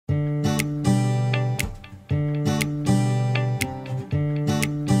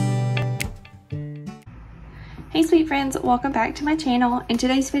Hey sweet friends, welcome back to my channel. In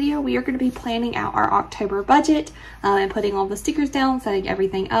today's video we are going to be planning out our October budget and putting all the stickers down, setting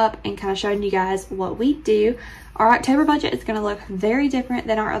everything up, and kind of showing you guys what we do. Our October budget is going to look very different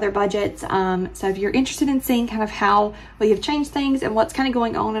than our other budgets, so if you're interested in seeing kind of how we have changed things and what's kind of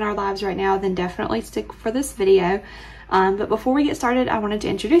going on in our lives right now, then definitely stick for this video. But before we get started, I wanted to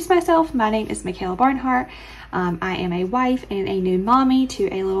introduce myself. My name is Michaela Barnhart. I am a wife and a new mommy to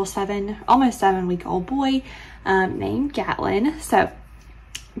a little almost 7-week-old boy named Gatlin. So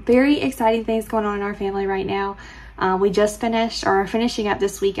very exciting things going on in our family right now. We just finished, or are finishing up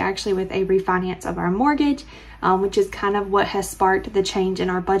this week actually, with a refinance of our mortgage, which is kind of what has sparked the change in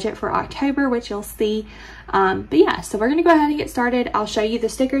our budget for October, which you'll see. But yeah, so we're gonna go ahead and get started. I'll show you the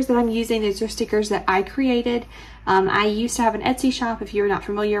stickers that I'm using. These are stickers that I created. I used to have an Etsy shop, if you're not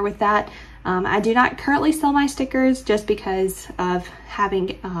familiar with that. I do not currently sell my stickers just because of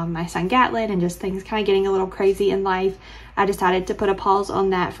having my son Gatlin and just things kind of getting a little crazy in life. I decided to put a pause on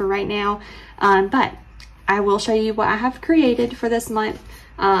that for right now, but I will show you what I have created for this month.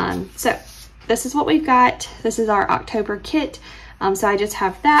 So this is what we've got. This is our October kit. So I just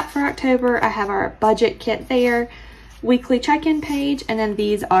have that for October. I have our budget kit there, weekly check-in page, and then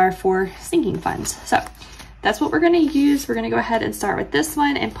these are for sinking funds. So that's what we're going to use. We're going to go ahead and start with this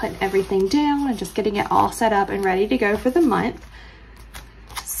one and put everything down and just getting it all set up and ready to go for the month.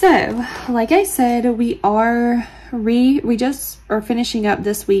 So like I said, we just are finishing up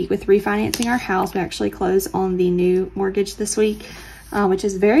this week with refinancing our house. We actually close on the new mortgage this week, which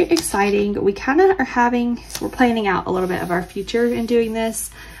is very exciting. We kind of we're planning out a little bit of our future in doing this.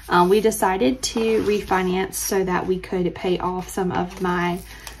 We decided to refinance so that we could pay off some of my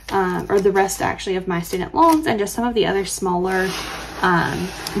or the rest actually of my student loans and just some of the other smaller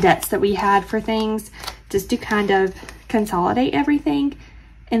debts that we had for things, just to kind of consolidate everything.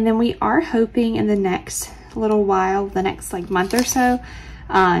 And then we are hoping in the next little while, the next like month or so,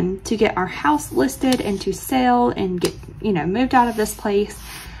 to get our house listed and to sell and get, moved out of this place.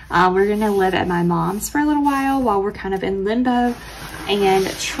 We're gonna live at my mom's for a little while we're kind of in limbo and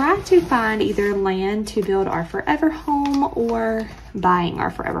try to find either land to build our forever home or buying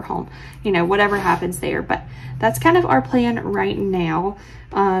our forever home, whatever happens there. But that's kind of our plan right now.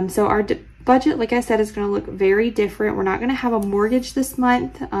 So our budget, like I said, is going to look very different. We're not going to have a mortgage this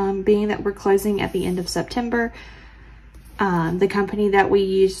month, being that we're closing at the end of September. The company that we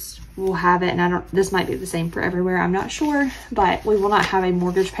use will have it, and this might be the same for everywhere, I'm not sure, but we will not have a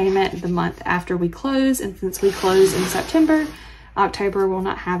mortgage payment the month after we close. And since we close in September, October will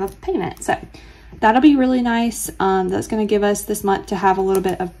not have a payment. So that'll be really nice. That's going to give us this month to have a little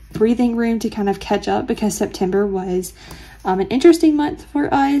bit of breathing room to kind of catch up, because September was an interesting month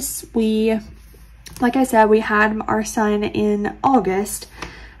for us. Like I said, we had our son in August.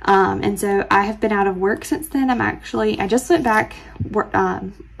 And so I have been out of work since then. I just went back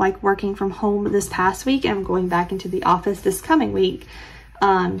working from home this past week, and I'm going back into the office this coming week.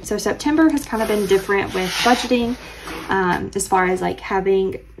 So September has kind of been different with budgeting, as far as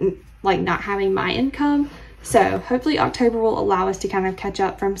not having my income. So hopefully October will allow us to kind of catch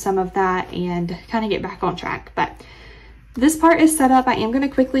up from some of that and kind of get back on track. But this part is set up. I am going to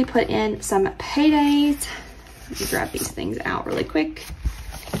quickly put in some paydays. Let me grab these things out really quick.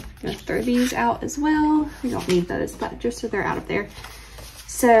 I'm going to throw these out as well. We don't need those, but just so they're out of there.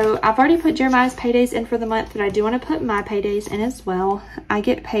 So I've already put Jeremiah's paydays in for the month, but I do want to put my paydays in as well. I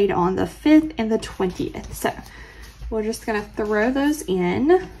get paid on the 5th and the 20th. So we're just going to throw those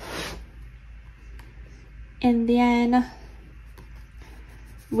in. And then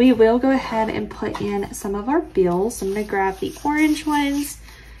we will go ahead and put in some of our bills. So I'm going to grab the orange ones.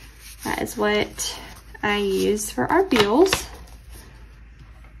 That is what I use for our bills.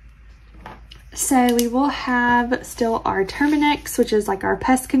 So we will have still our Terminix, which is like our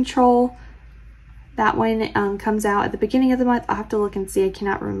pest control. That one comes out at the beginning of the month. I'll have to look and see. I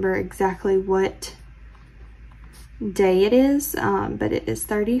cannot remember exactly what day it is, but it is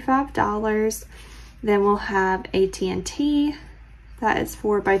 $35. Then we'll have AT&T. That is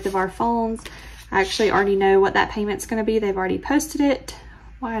for both of our phones. I actually already know what that payment's going to be. They've already posted it.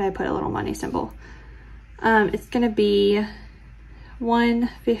 Why did I put a little money symbol? It's going to be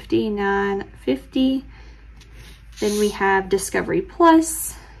 $159.50. Then we have Discovery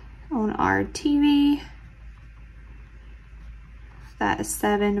Plus on our TV. That is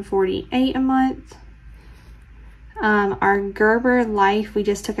 $7.48 a month. Our Gerber Life, we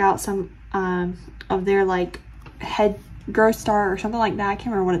just took out some of their head Growth Star or something like that. I can't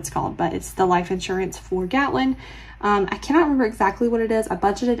remember what it's called, but it's the life insurance for Gatlin. I cannot remember exactly what it is. I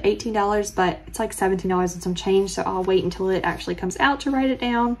budgeted $18, but it's like $17 and some change, so I'll wait until it actually comes out to write it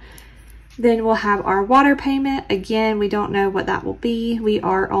down. Then we'll have our water payment. Again, we don't know what that will be. We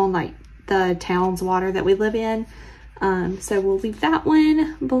are on like the town's water that we live in. So we'll leave that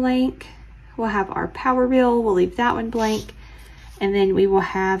one blank. We'll have our power bill. We'll leave that one blank. And then we will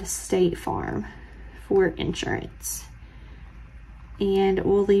have State Farm for insurance. And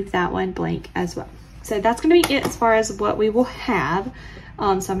we'll leave that one blank as well. So that's going to be it as far as what we will have. So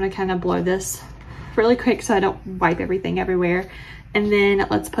I'm going to kind of blow this really quick so I don't wipe everything everywhere. And then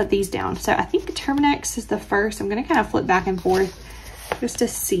let's put these down. So I think Terminex is the first. I'm going to kind of flip back and forth just to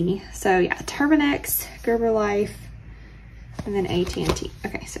see. So yeah, Terminex, Gerber Life, and then AT&T.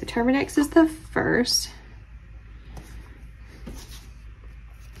 Okay, so Terminex is the first.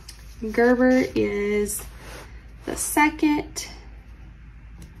 Gerber is the second.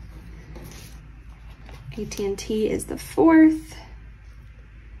 AT&T is the fourth.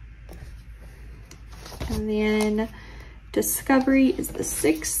 And then Discovery is the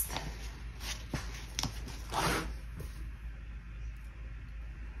sixth.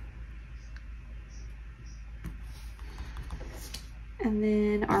 And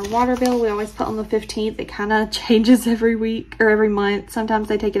then our water bill, we always put on the 15th. It kind of changes every week or every month. Sometimes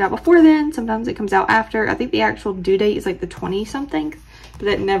they take it out before then. Sometimes it comes out after. I think the actual due date is like the 20-something, but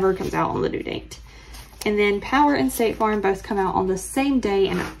it never comes out on the due date. And then Power and State Farm both come out on the same day,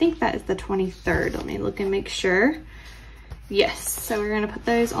 and I think that is the 23rd. Let me look and make sure. Yes, so we're gonna put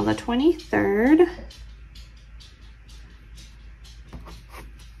those on the 23rd.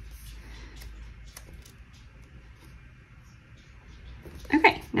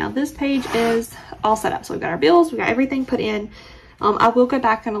 Okay, now this page is all set up. So we've got our bills, we got everything put in. I will go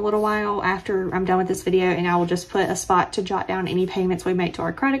back in a little while after I'm done with this video, and I will just put a spot to jot down any payments we make to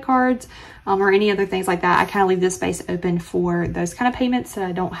our credit cards or any other things like that. I kind of leave this space open for those kind of payments that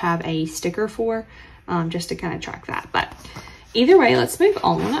I don't have a sticker for, just to kind of track that. But either way, let's move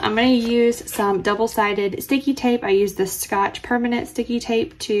on. I'm going to use some double-sided sticky tape. I use the Scotch Permanent sticky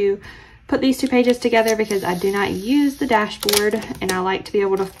tape to put these two pages together because I do not use the dashboard, and I like to be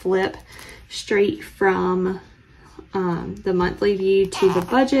able to flip straight from the monthly view to the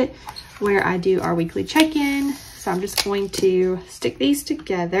budget where I do our weekly check-in. So I'm just going to stick these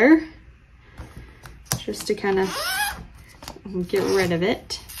together just to kind of get rid of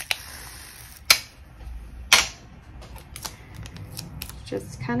it.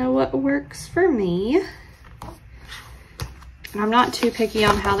 Just kind of what works for me. And I'm not too picky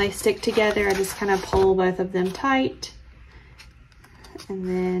on how they stick together. I just kind of pull both of them tight and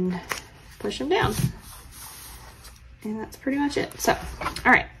then push them down. And that's pretty much it. So,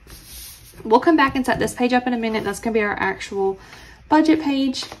 all right, we'll come back and set this page up in a minute. That's gonna be our actual budget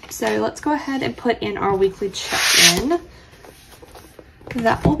page. So let's go ahead and put in our weekly check-in.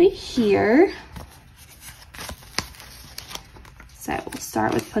 That will be here. So we'll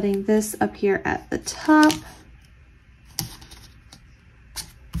start with putting this up here at the top.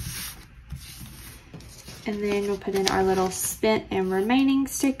 And then we'll put in our little spent and remaining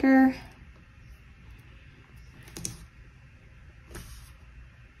sticker.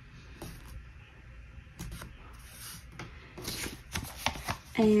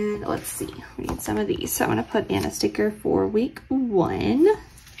 And let's see, we need some of these. So I'm gonna put in a sticker for week 1.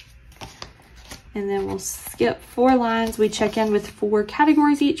 And then we'll skip 4 lines. We check in with 4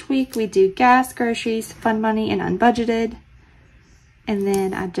 categories each week. We do gas, groceries, fun money, and unbudgeted. And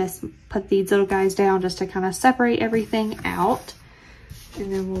then I just put these little guys down just to kind of separate everything out.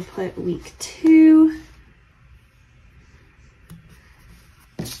 And then we'll put week 2.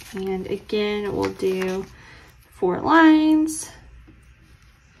 And again, we'll do 4 lines.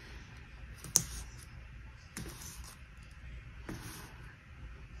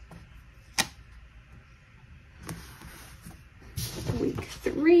 Week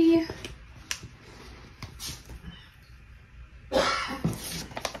 3.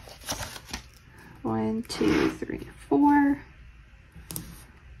 One, 2, 3, 4.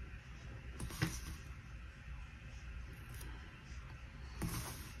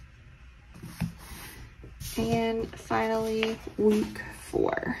 And finally, week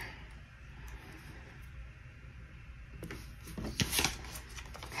 4.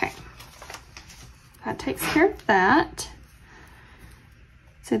 Okay, that takes care of that.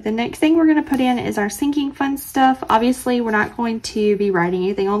 So the next thing we're going to put in is our sinking fund stuff. Obviously, we're not going to be writing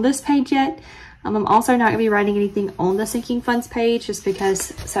anything on this page yet. I'm also not going to be writing anything on the sinking funds page just because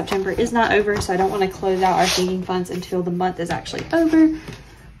September is not over, so I don't want to close out our sinking funds until the month is actually over.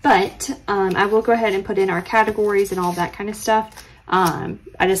 But I will go ahead and put in our categories and all that kind of stuff. I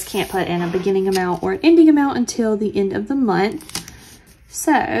just can't put in a beginning amount or an ending amount until the end of the month.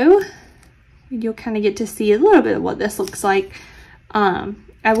 So you'll kind of get to see a little bit of what this looks like.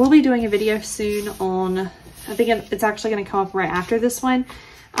 I will be doing a video soon on, I think it's actually going to come up right after this one,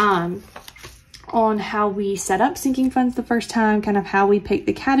 on how we set up sinking funds the first time, kind of how we picked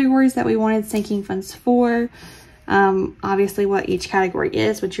the categories that we wanted sinking funds for, obviously what each category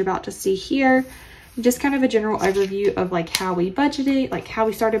is, which you're about to see here, just kind of a general overview of like how we budgeted, like how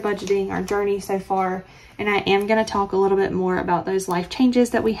we started budgeting, our journey so far. And I am going to talk a little bit more about those life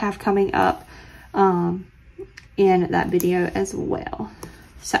changes that we have coming up in that video as well.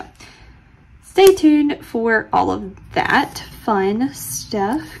 So stay tuned for all of that fun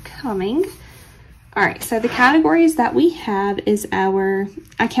stuff coming. All right, so the categories that we have is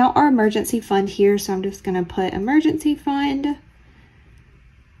I count our emergency fund here, so I'm just gonna put emergency fund.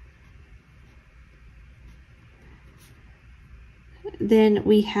 Then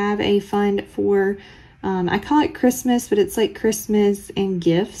we have a fund for, I call it Christmas, but it's like Christmas and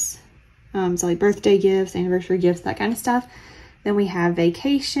gifts. So like birthday gifts, anniversary gifts, that kind of stuff. Then we have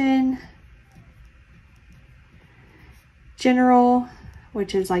vacation, general,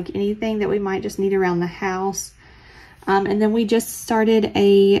 which is like anything that we might just need around the house. And then we just started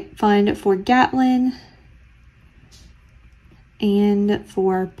a fund for Gatlin and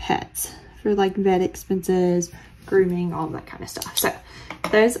for pets, for like vet expenses, grooming, all that kind of stuff. So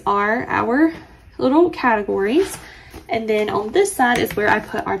those are our little categories. And then on this side is where I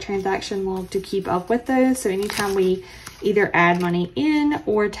put our transaction log to keep up with those. So anytime we either add money in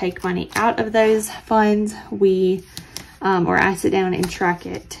or take money out of those funds, we or I sit down and track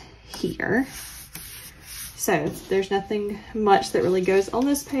it here. So there's nothing much that really goes on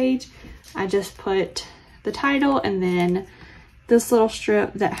this page. I just put the title and then this little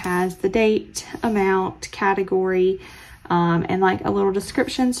strip that has the date, amount, category, and like a little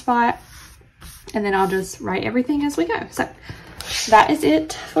description spot. And then I'll just write everything as we go. So that is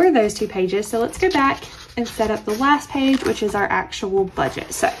it for those two pages. So let's go back and set up the last page, which is our actual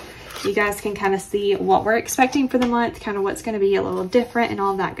budget. So you guys can kind of see what we're expecting for the month, kind of what's going to be a little different and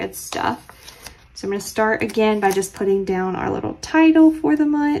all that good stuff. So I'm going to start again by just putting down our little title for the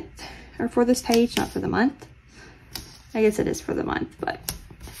month, or for this page, not for the month. I guess it is for the month, but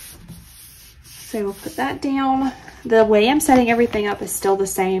so we'll put that down. The way I'm setting everything up is still the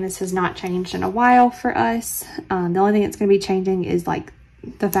same. This has not changed in a while for us. The only thing that's going to be changing is like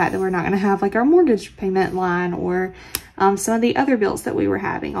the fact that we're not going to have like our mortgage payment line or some of the other bills that we were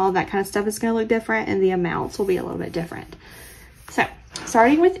having. All that kind of stuff is going to look different, and the amounts will be a little bit different. So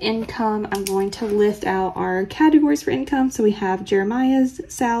starting with income, I'm going to list out our categories for income. So we have Jeremiah's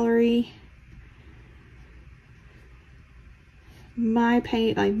salary, my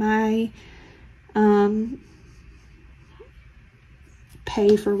pay, like my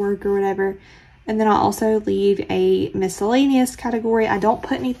pay for work or whatever. And then I'll also leave a miscellaneous category. I don't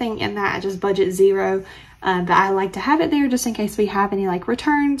put anything in that. I just budget zero. But I like to have it there just in case we have any like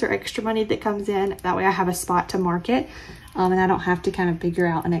returns or extra money that comes in. That way I have a spot to mark it. And I don't have to kind of figure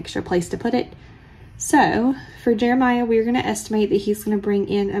out an extra place to put it. So for Jeremiah, we're going to estimate that he's going to bring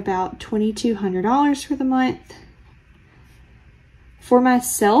in about $2,200 for the month. For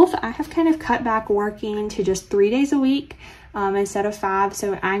myself, I have kind of cut back working to just 3 days a week instead of 5.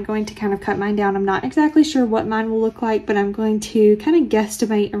 So I'm going to kind of cut mine down. I'm not exactly sure what mine will look like, but I'm going to kind of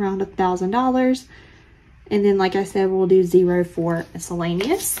guesstimate around $1,000. And then, like I said, we'll do zero for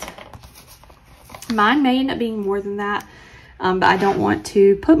miscellaneous. Mine may end up being more than that, but I don't want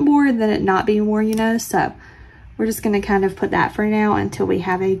to put more than it not being more, you know. So we're just going to kind of put that for now until we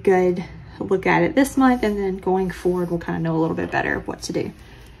have a good look at it this month. And then going forward, we'll kind of know a little bit better of what to do.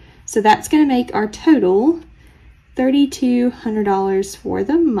 So that's going to make our total $3,200 for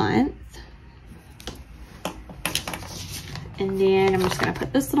the month. And then I'm just going to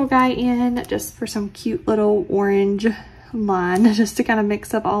put this little guy in just for some cute little orange line, just to kind of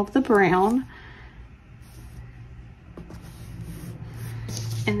mix up all of the brown.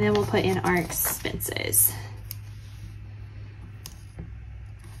 And then we'll put in our expenses.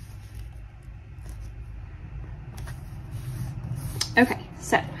 Okay,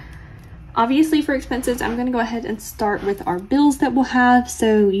 so obviously for expenses, I'm going to go ahead and start with our bills that we'll have.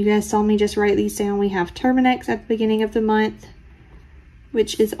 So you guys saw me just write these down. We have Terminex at the beginning of the month,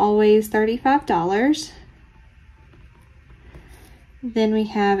 which is always $35. Then we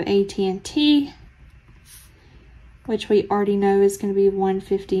have AT&T, which we already know is going to be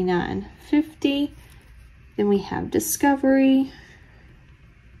 $159.50. Then we have Discovery,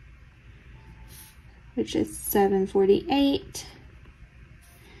 which is $748.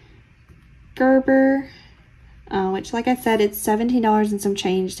 Gerber, which, like I said, it's $17 and some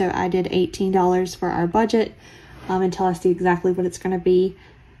change, so I did $18 for our budget until I see exactly what it's going to be.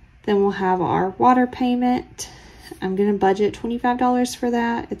 Then we'll have our water payment I'm gonna budget $25 for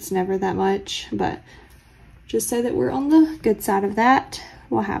that. It's never that much, but just so that we're on the good side of that.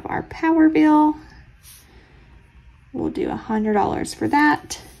 We'll have our power bill. We'll do $100 for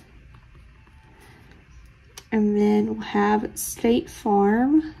that. And then we'll have State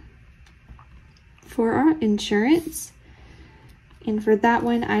Farm for our insurance. And for that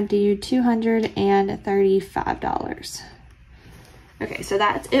one, I do $235. Okay, so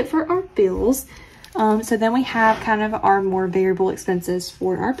that's it for our bills. So then we have kind of our more variable expenses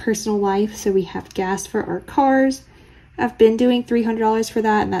for our personal life. So we have gas for our cars. I've been doing $300 for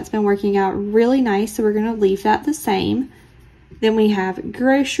that, and that's been working out really nice. So we're going to leave that the same. Then we have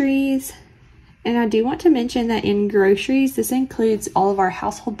groceries. And I do want to mention that in groceries, this includes all of our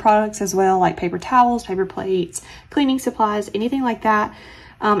household products as well, like paper towels, paper plates, cleaning supplies, anything like that,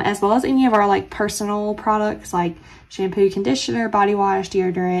 as well as any of our like personal products like shampoo, conditioner, body wash,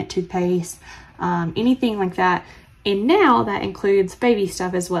 deodorant, toothpaste, anything like that. And now that includes baby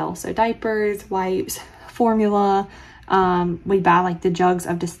stuff as well. So diapers, wipes, formula. We buy like the jugs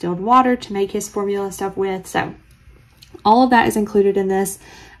of distilled water to make his formula stuff with. So all of that is included in this.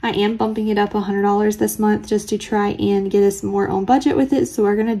 I am bumping it up $100 this month just to try and get us more on budget with it. So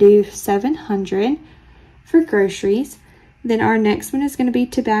we're going to do $700 for groceries. Then our next one is going to be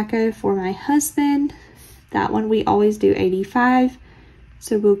tobacco for my husband. That one we always do $85.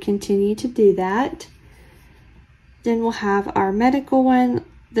 So we'll continue to do that. Then we'll have our medical one.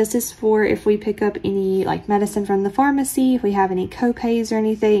 This is for if we pick up any like medicine from the pharmacy, if we have any co-pays or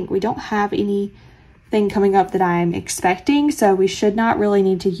anything. We don't have anything coming up that I'm expecting, so we should not really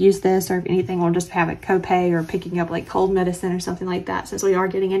need to use this, or if anything, we'll just have a copay or picking up like cold medicine or something like that, since we are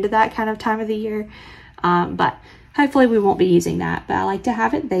getting into that kind of time of the year. But hopefully we won't be using that, but I like to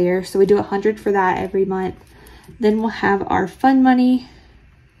have it there. So we do $100 for that every month. Then we'll have our fun money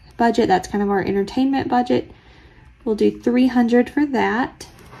budget. That's kind of our entertainment budget. We'll do $300 for that.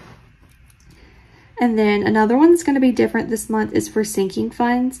 And then another one that's going to be different this month is for sinking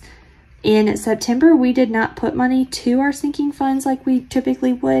funds. In September, we did not put money to our sinking funds like we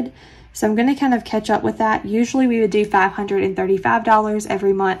typically would. So I'm going to kind of catch up with that. Usually we would do $535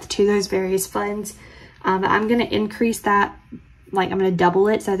 every month to those various funds. But I'm going to increase that, like I'm going to double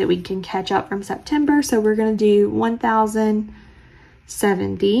it so that we can catch up from September. So we're going to do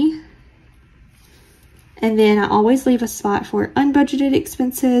 $1,070. And then I always leave a spot for unbudgeted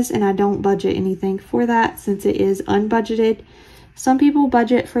expenses, and I don't budget anything for that since it is unbudgeted. Some people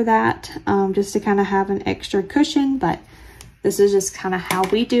budget for that just to kind of have an extra cushion, but this is just kind of how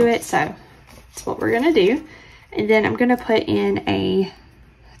we do it. So that's what we're going to do. And then I'm going to put in a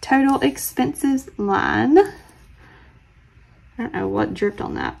total expenses line. I don't know what dripped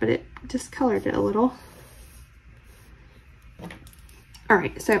on that, but it just colored it a little. All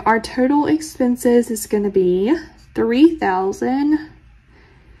right, so our total expenses is going to be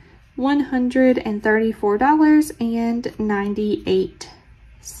 $3,134.98.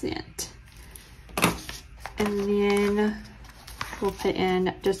 And then we'll put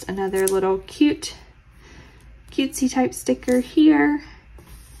in just another little cutesy type sticker here.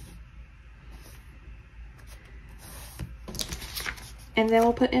 And then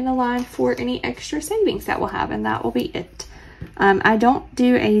we'll put in a line for any extra savings that we'll have, and that will be it. I don't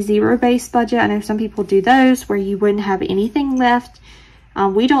do a zero-based budget. I know some people do those where you wouldn't have anything left.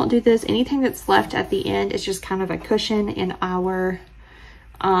 We don't do this. Anything that's left at the end is just kind of a cushion in our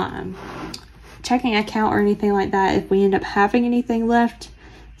checking account or anything like that if we end up having anything left.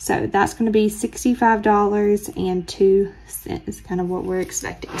 So that's going to be $65.02 is kind of what we're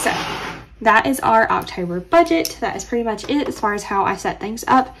expecting. So that is our October budget. That is pretty much it as far as how I set things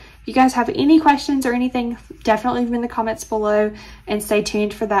up. If you guys have any questions or anything, definitely leave them in the comments below, and stay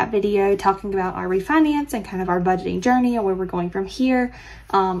tuned for that video talking about our refinance and kind of our budgeting journey and where we're going from here.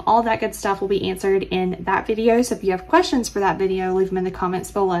 All that good stuff will be answered in that video. So if you have questions for that video, leave them in the comments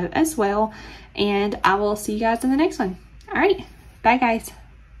below as well. And I will see you guys in the next one. All right, bye guys.